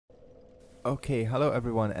Okay, hello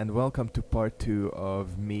everyone and welcome to part 2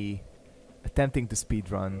 of me attempting to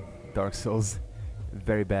speedrun Dark Souls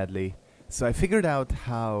very badly. So I figured out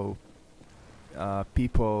how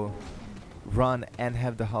people run and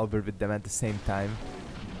have the halberd with them at the same time,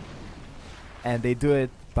 and they do it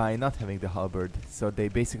by not having the halberd. So they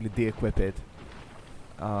basically de-equip it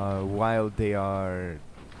while they are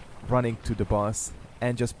running to the boss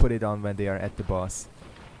and just put it on when they are at the boss.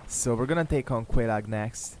 So we're gonna take on Quelaag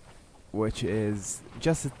next, which is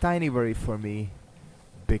just a tiny worry for me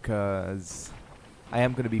because I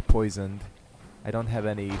am gonna be poisoned. I don't have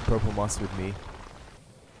any purple moss with me.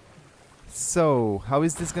 So, how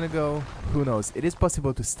is this gonna go? Who knows? It is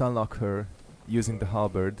possible to stun lock her using the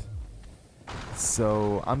halberd.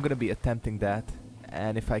 So, I'm gonna be attempting that,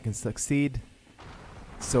 and if I can succeed,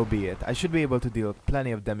 so be it. I should be able to deal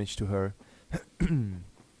plenty of damage to her.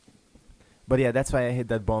 But yeah, that's why I hit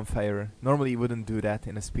that bonfire. Normally you wouldn't do that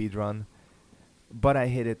in a speed run, but I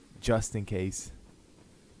hit it just in case.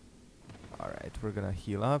 Alright, we're gonna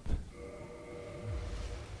heal up.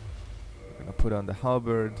 We're gonna put on the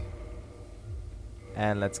halberd.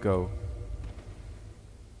 And let's go.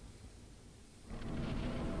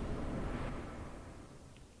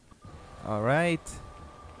 Alright,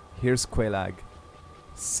 here's Quelaag.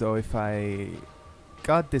 So if I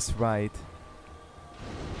got this right,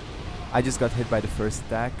 I just got hit by the first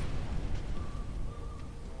attack.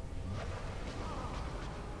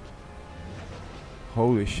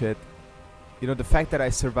 Holy shit. You know, the fact that I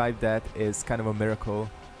survived that is kind of a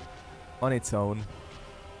miracle on its own.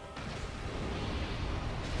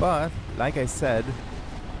 But, like I said,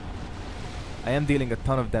 I am dealing a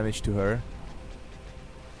ton of damage to her.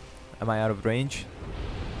 Am I out of range?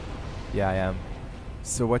 Yeah, I am.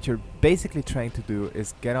 So what you're basically trying to do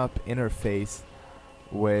is get up in her face,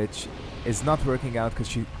 which is not working out because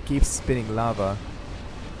she keeps spitting lava.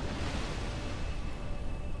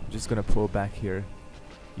 I'm just gonna pull back here.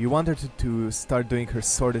 You want her to start doing her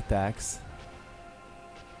sword attacks.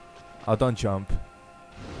 Oh, don't jump.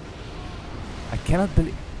 I cannot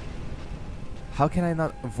believe... How can I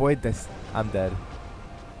not avoid this? I'm dead.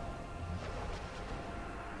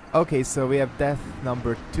 Okay, so we have death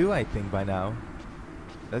number 2, I think, by now.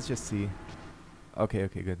 Let's just see. Okay,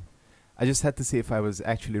 good. I just had to see if I was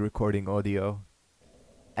actually recording audio.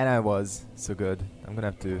 And I was, so good. I'm gonna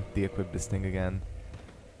have to de-equip this thing again.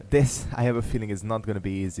 This, I have a feeling, is not gonna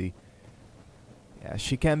be easy. Yeah,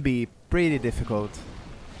 she can be pretty difficult.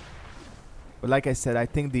 But like I said, I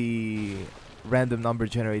think the random number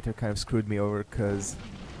generator kind of screwed me over, because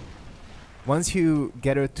once you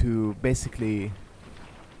get her to basically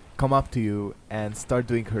come up to you and start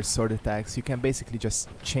doing her sword attacks, you can basically just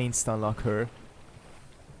chain stun lock her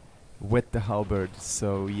with the halberd.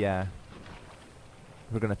 So yeah,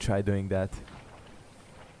 we're gonna try doing that.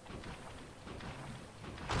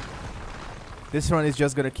 This run is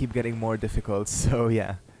just gonna keep getting more difficult, so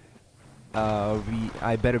yeah.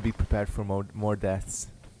 I better be prepared for more deaths.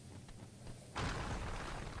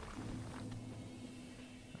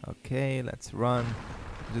 Okay, let's run.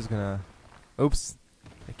 I'm just gonna... Oops,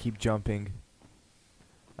 I keep jumping.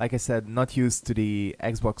 Like I said, not used to the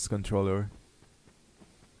Xbox controller.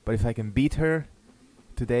 But if I can beat her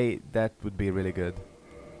today, that would be really good.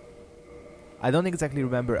 I don't exactly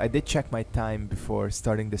remember. I did check my time before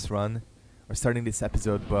starting this run, or starting this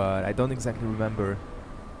episode, but I don't exactly remember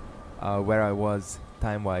where I was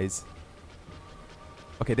time-wise.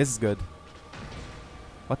 Okay, this is good.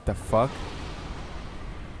 What the fuck?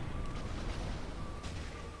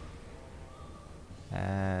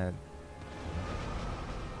 And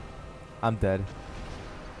I'm dead.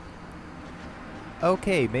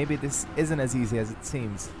 Okay, maybe this isn't as easy as it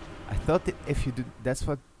seems. I thought that if you do... That's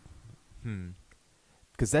what...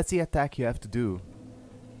 Because that's the attack you have to do.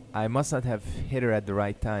 I must not have hit her at the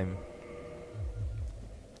right time.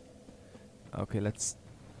 Okay, let's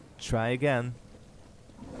try again.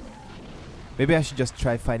 Maybe I should just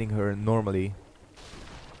try fighting her normally,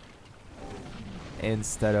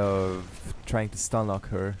 instead of trying to stun lock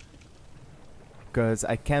her. Because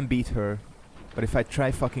I can beat her, but if I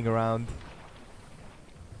try fucking around,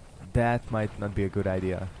 that might not be a good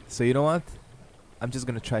idea. So you know what? I'm just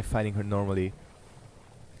gonna try fighting her normally.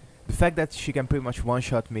 The fact that she can pretty much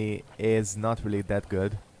one-shot me is not really that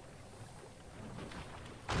good.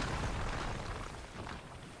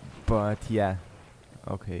 But yeah,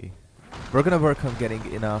 okay. We're gonna work on getting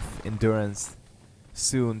enough endurance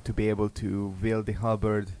soon to be able to wield the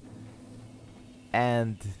halberd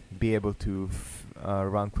and be able to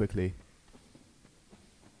run quickly.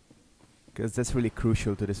 Because that's really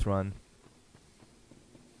crucial to this run.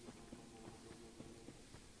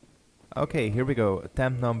 Okay, here we go.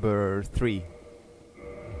 Attempt number 3.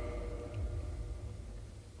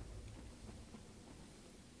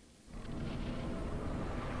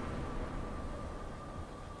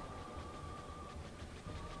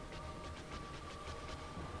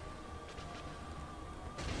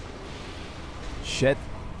 Shit.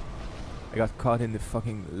 I got caught in the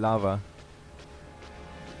fucking lava.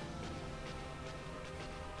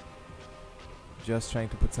 Just trying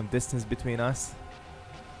to put some distance between us.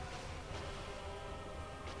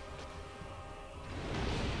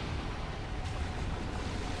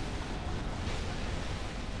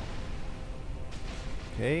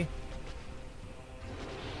 Okay.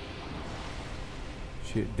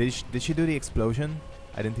 Did she do the explosion?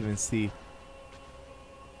 I didn't even see.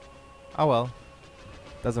 Oh well.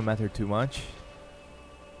 Doesn't matter too much.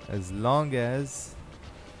 As long as...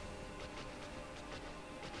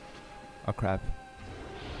 Oh crap.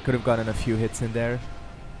 Could have gotten a few hits in there.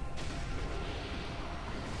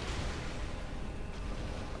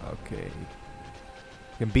 Okay.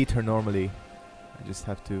 Can beat her normally. I just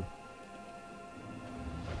have to...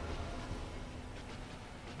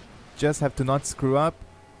 Just have to not screw up.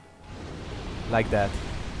 Like that.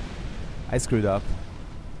 I screwed up.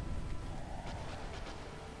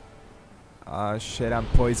 Ah shit, I'm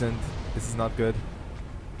poisoned. This is not good.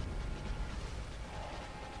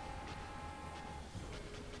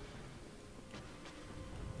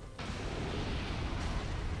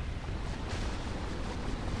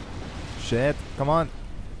 Shit, come on.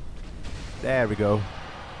 There we go.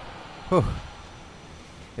 Whew.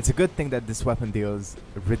 It's a good thing that this weapon deals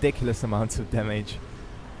ridiculous amounts of damage.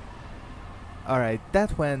 Alright,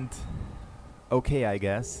 that went okay, I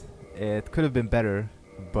guess. It could have been better,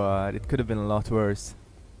 but it could have been a lot worse.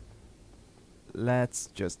 Let's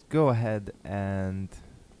just go ahead and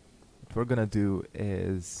what we're gonna do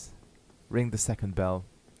is ring the second bell.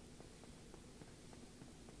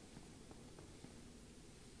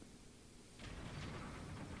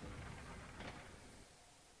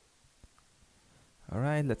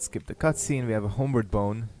 Alright, let's skip the cutscene. We have a homeward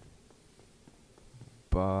bone.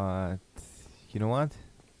 But you know what?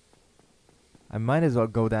 I might as well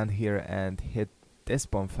go down here and hit this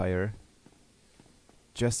bonfire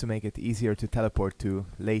just to make it easier to teleport to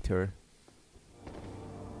later.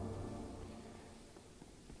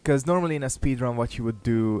 Because normally in a speedrun what you would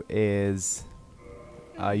do is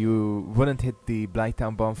you wouldn't hit the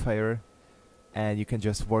Blighttown bonfire and you can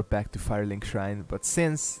just warp back to Firelink Shrine. But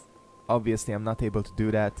since obviously I'm not able to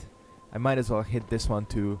do that, I might as well hit this one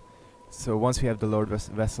too. So once we have the Lord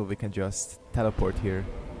Vessel we can just teleport here.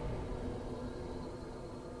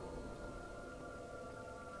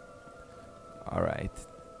 Alright.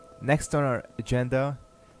 Next on our agenda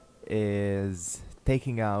is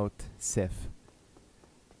taking out Sif.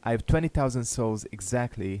 I have 20,000 souls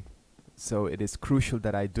exactly, so it is crucial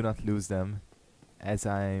that I do not lose them as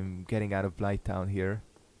I'm getting out of Blighttown here.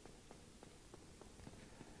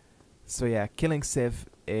 So yeah, killing Sif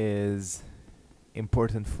is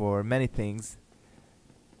important for many things.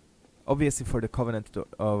 Obviously for the Covenant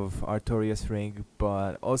of Artorias Ring,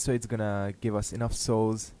 but also it's gonna give us enough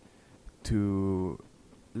souls to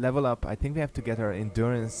level up. I think we have to get our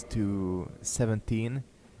endurance to 17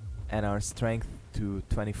 and our strength to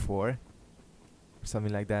 24 or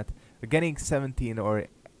something like that. Getting 17 or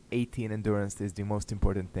 18 endurance is the most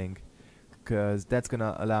important thing, because that's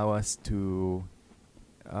gonna allow us to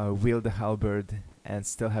wield the halberd and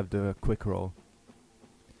still have the quick roll.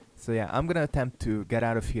 So yeah, I'm gonna attempt to get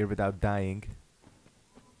out of here without dying.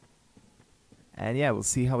 And yeah, we'll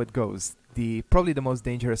see how it goes. Probably the most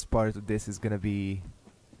dangerous part of this is gonna be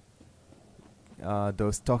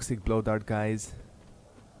those toxic blow dart guys,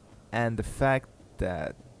 and the fact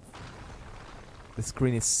that the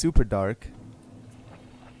screen is super dark.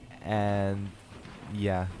 And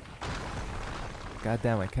yeah,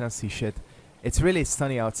 goddamn, I cannot see shit. It's really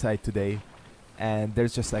sunny outside today, and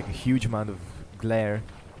there's just like a huge amount of glare.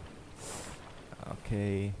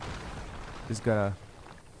 Okay, just gotta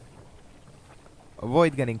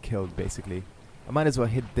avoid getting killed, basically. I might as well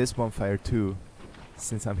hit this bonfire too,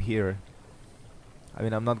 since I'm here. I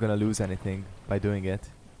mean, I'm not gonna lose anything by doing it.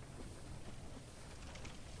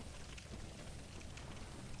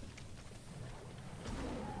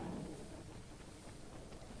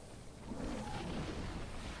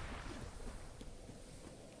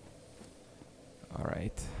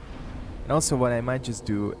 Alright. And also what I might just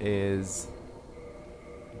do is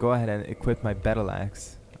go ahead and equip my battle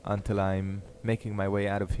axe until I'm making my way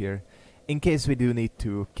out of here. In case we do need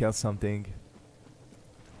to kill something,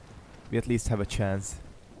 we at least have a chance.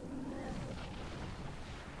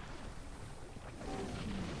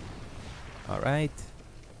 Alright.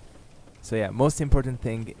 So yeah, most important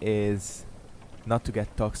thing is not to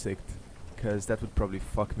get toxic, because that would probably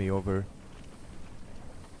fuck me over.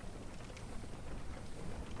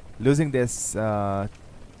 Losing this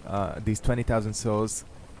these 20,000 souls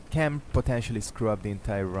can potentially screw up the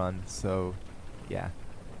entire run, so yeah.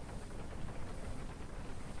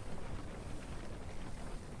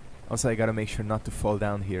 Also, I gotta make sure not to fall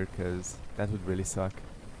down here, cause that would really suck.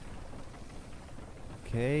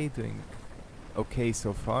 Okay, doing okay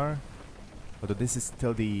so far. Although this is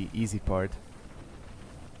still the easy part.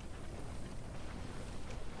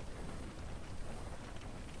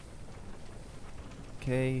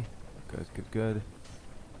 Okay, good, good, good.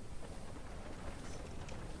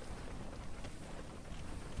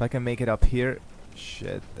 If I can make it up here,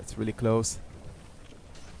 shit, that's really close.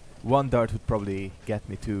 One dart would probably get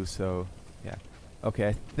me too, so yeah. Okay,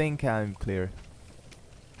 I think I'm clear.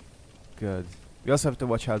 Good. We also have to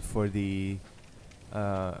watch out for the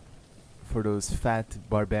for those fat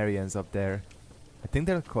barbarians up there. I think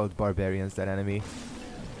they're called barbarians, that enemy.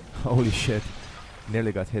 Holy shit.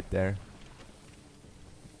 Nearly got hit there.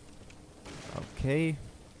 Okay.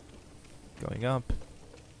 Going up.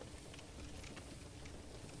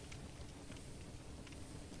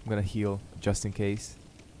 I'm gonna heal just in case.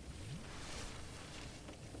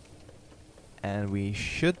 And we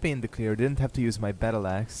should be in the clear. Didn't have to use my battle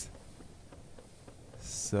axe.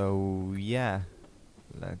 So yeah.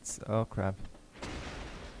 Let's... oh crap.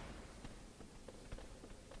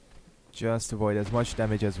 Just avoid as much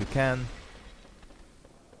damage as we can.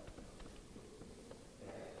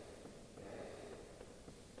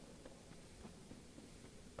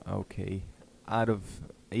 Okay. Out of...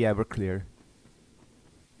 yeah, we're clear.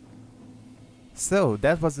 So,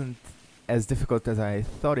 that wasn't as difficult as I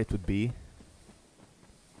thought it would be.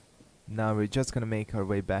 Now we're just gonna make our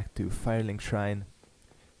way back to Firelink Shrine.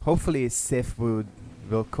 Hopefully Sif will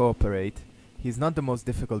cooperate. He's not the most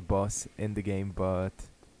difficult boss in the game, but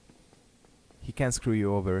he can screw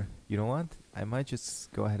you over. You know what? I might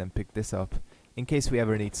just go ahead and pick this up, in case we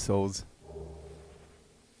ever need souls.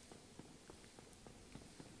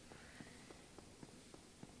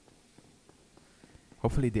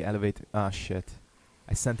 Hopefully the elevator... ah, shit.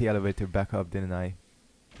 I sent the elevator back up, didn't I?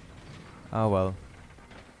 Oh well.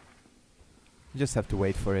 You just have to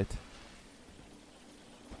wait for it.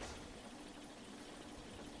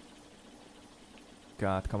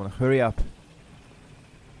 God, come on, hurry up.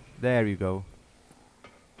 There you go.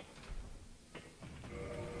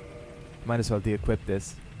 Might as well de-equip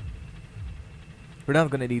this. We're not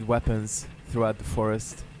gonna need weapons throughout the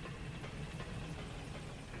forest.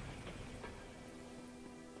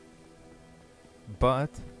 But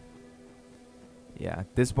yeah,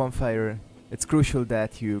 this bonfire, it's crucial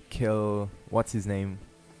that you kill, what's his name,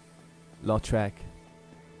 Lotrak,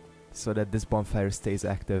 so that this bonfire stays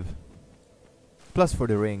active. Plus for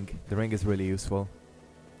the ring is really useful.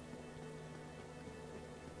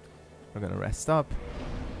 We're gonna rest up,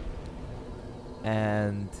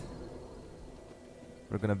 and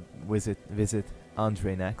we're gonna visit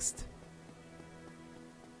Andre next.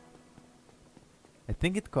 I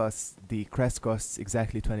think it costs, the crest costs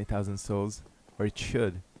exactly 20,000 souls, or it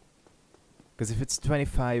should. Because if it's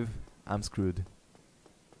 25, I'm screwed.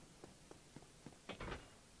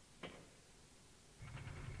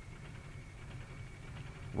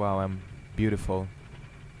 Wow, I'm beautiful.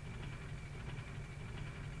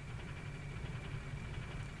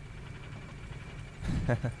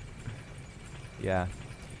 Yeah.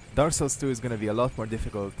 Dark Souls 2 is gonna be a lot more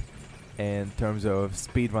difficult in terms of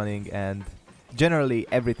speedrunning and generally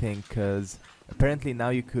everything, because apparently now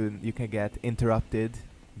you can get interrupted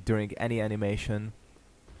during any animation.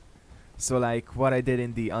 So like what I did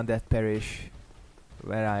in the Undead Parish,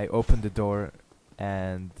 where I opened the door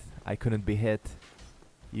and I couldn't be hit,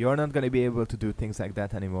 you're not gonna be able to do things like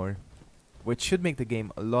that anymore, which should make the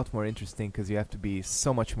game a lot more interesting because you have to be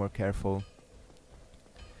so much more careful.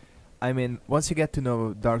 I mean, once you get to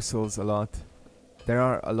know Dark Souls a lot, there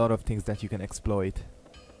are a lot of things that you can exploit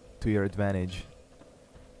to your advantage.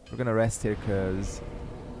 We're gonna rest here because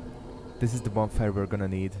this is the bonfire we're gonna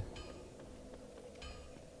need.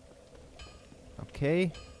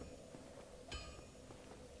 Okay.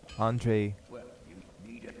 Andre,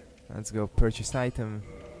 let's go. Purchase item,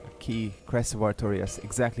 a key, Crest of Artorias,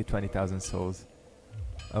 exactly 20,000 souls.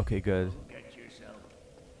 Okay, good.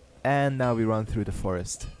 And now we run through the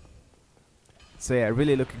forest. So yeah,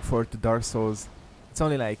 really looking forward to Dark Souls. It's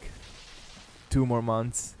only like 2 more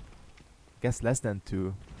months. Guess less than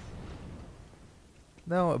 2.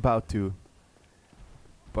 No, about 2.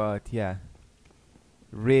 But yeah,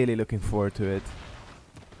 really looking forward to it.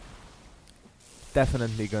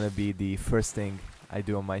 Definitely gonna be the first thing I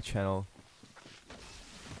do on my channel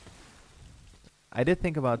I did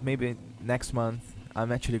think about maybe next month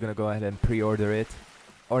I'm actually gonna go ahead and pre-order it,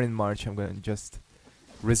 or in March I'm gonna just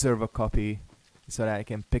reserve a copy so that I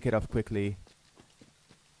can pick it up quickly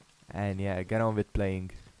and yeah, get on with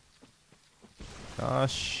playing. Oh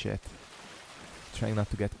shit. Trying not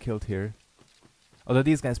to get killed here. Although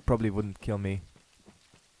these guys probably wouldn't kill me.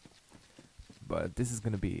 But this is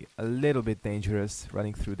gonna be a little bit dangerous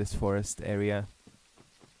running through this forest area.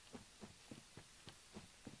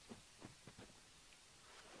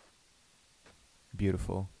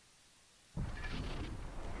 Beautiful.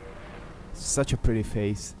 Such a pretty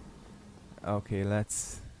face. Okay,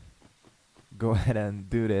 let's go ahead and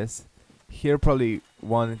do this. Here probably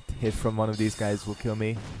one hit from one of these guys will kill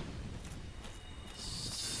me.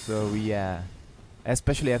 So yeah.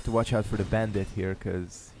 Especially I have to watch out for the bandit here,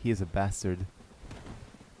 because he is a bastard.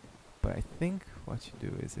 But I think what you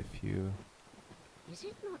do is if you...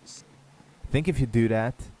 I think if you do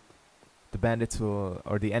that, the bandits will,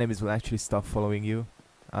 or the enemies will actually stop following you.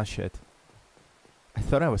 Ah shit. I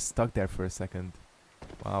thought I was stuck there for a second.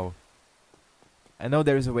 Wow. I know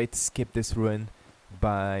there is a way to skip this ruin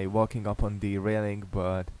by walking up on the railing,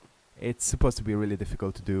 but it's supposed to be really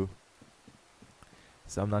difficult to do.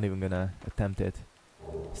 So I'm not even gonna attempt it.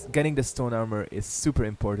 Getting the stone armor is super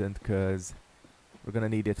important because we're gonna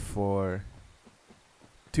need it for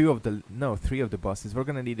three of the bosses. We're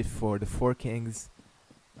gonna need it for the Four Kings,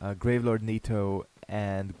 Gravelord Nito,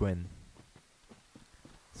 and Gwyn.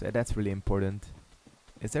 So that's really important.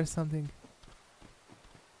 Is there something?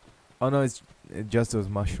 Oh no, it's just those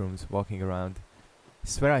mushrooms walking around. I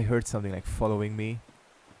swear I heard something like following me.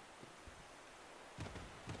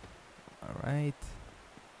 Alright.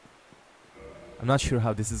 I'm not sure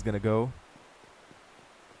how this is gonna go.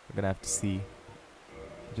 We're gonna have to see.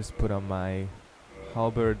 Just put on my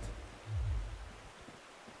halberd.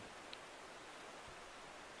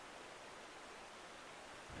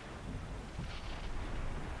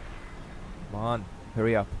 Come on,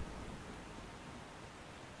 hurry up.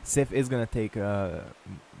 Sif is gonna take a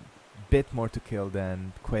bit more to kill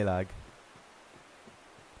than Quelaag.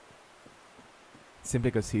 Simply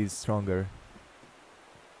because he's stronger.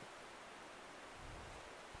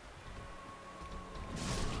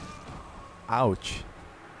 Ouch.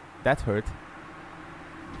 That hurt.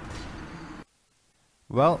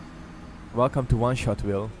 Well, welcome to One Shot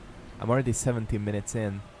Will. I'm already 17 minutes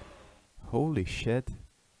in. Holy shit.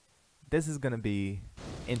 This is gonna be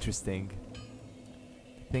interesting.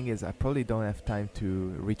 The thing is, I probably don't have time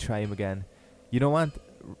to retry him again. You know what?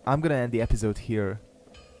 I'm gonna end the episode here.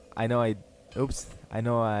 I know I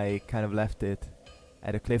kind of left it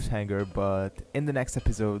at a cliffhanger, but in the next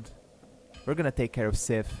episode, we're gonna take care of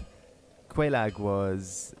Sif. Quelaag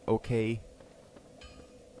was okay.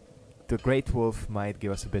 The Great Wolf might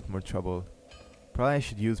give us a bit more trouble. Probably I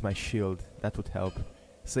should use my shield, that would help.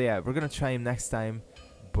 So yeah, we're gonna try him next time.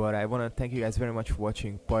 But I wanna thank you guys very much for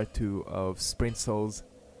watching part 2 of Sprint Souls.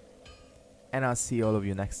 And I'll see all of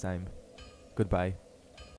you next time. Goodbye.